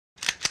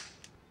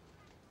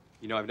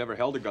You know, I've never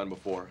held a gun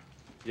before.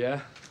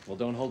 Yeah? Well,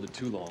 don't hold it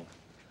too long.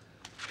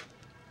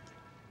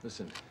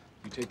 Listen,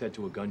 you take that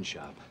to a gun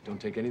shop. Don't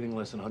take anything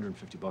less than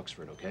 150 bucks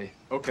for it, okay?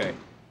 Okay.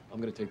 I'm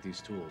gonna take these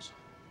tools.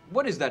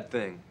 What is that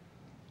thing?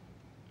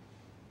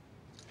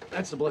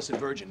 That's the Blessed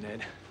Virgin,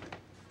 Ned.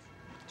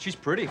 She's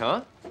pretty,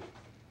 huh?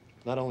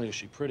 Not only is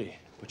she pretty,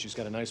 but she's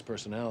got a nice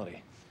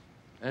personality.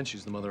 And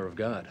she's the mother of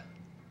God.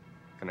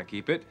 Can I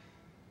keep it?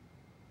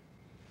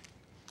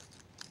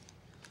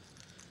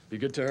 Be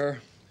good to her,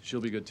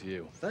 she'll be good to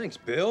you. Thanks,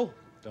 Bill.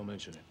 Don't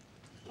mention it.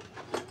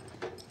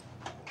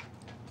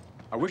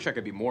 I wish I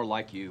could be more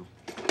like you.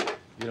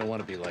 You don't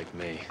want to be like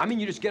me. I mean,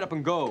 you just get up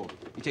and go.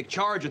 You take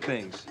charge of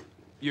things.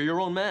 You're your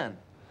own man.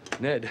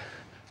 Ned,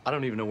 I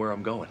don't even know where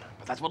I'm going.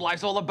 But that's what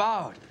life's all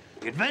about.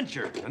 The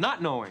adventure, the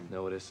not knowing.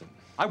 No, it isn't.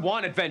 I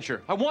want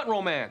adventure. I want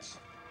romance.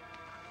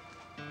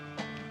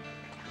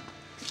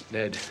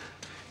 Ned,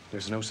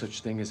 there's no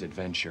such thing as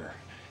adventure.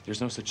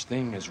 There's no such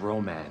thing as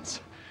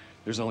romance.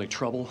 There's only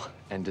trouble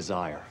and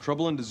desire.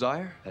 Trouble and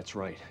desire? That's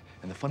right.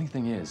 And the funny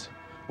thing is,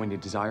 when you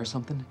desire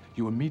something,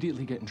 you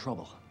immediately get in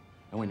trouble.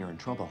 And when you're in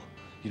trouble,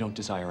 you don't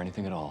desire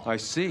anything at all. I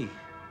see.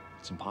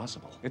 It's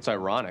impossible. It's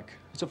ironic.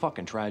 It's a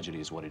fucking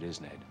tragedy is what it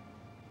is, Ned.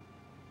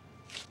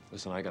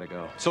 Listen, I gotta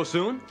go. So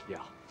soon?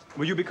 Yeah.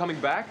 Will you be coming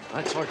back?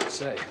 That's hard to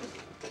say.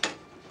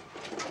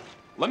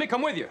 Let me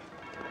come with you.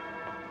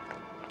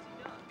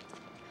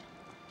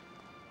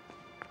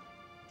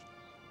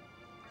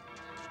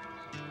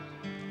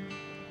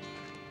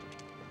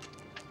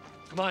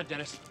 Come on,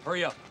 Dennis.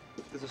 Hurry up.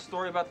 There's a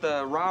story about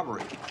the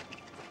robbery.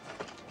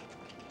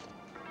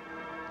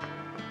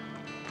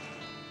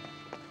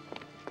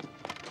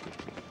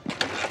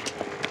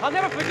 I'll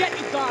never forget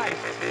you guys!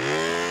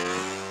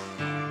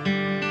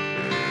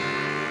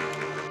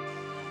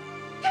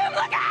 Tim,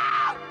 look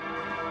out!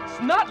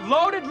 It's not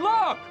loaded,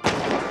 look!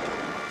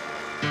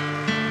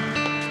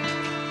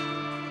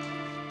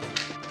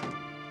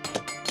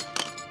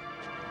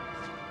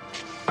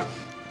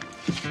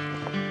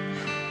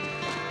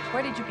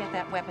 Where did you get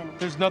that weapon?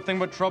 There's nothing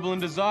but trouble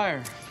and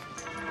desire.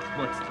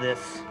 What's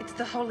this? It's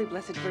the Holy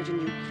Blessed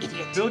Virgin, you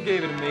idiot. Bill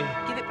gave it to me.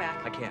 Give it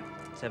back. I can't.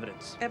 It's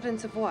evidence.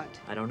 Evidence of what?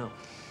 I don't know.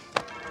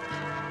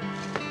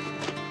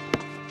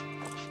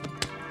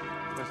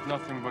 There's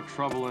nothing but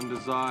trouble and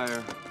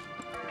desire.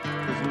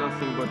 There's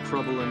nothing but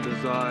trouble and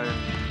desire.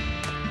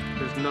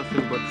 There's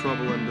nothing but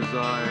trouble and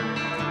desire.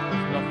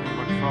 There's nothing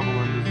but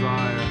trouble and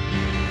desire.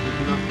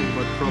 There's nothing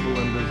but trouble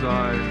and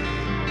desire.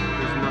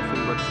 There's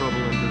nothing but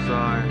trouble and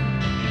desire.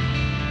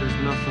 There's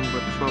nothing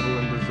but trouble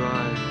and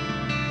desire.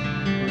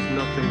 There's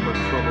nothing but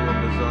trouble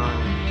and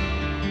desire.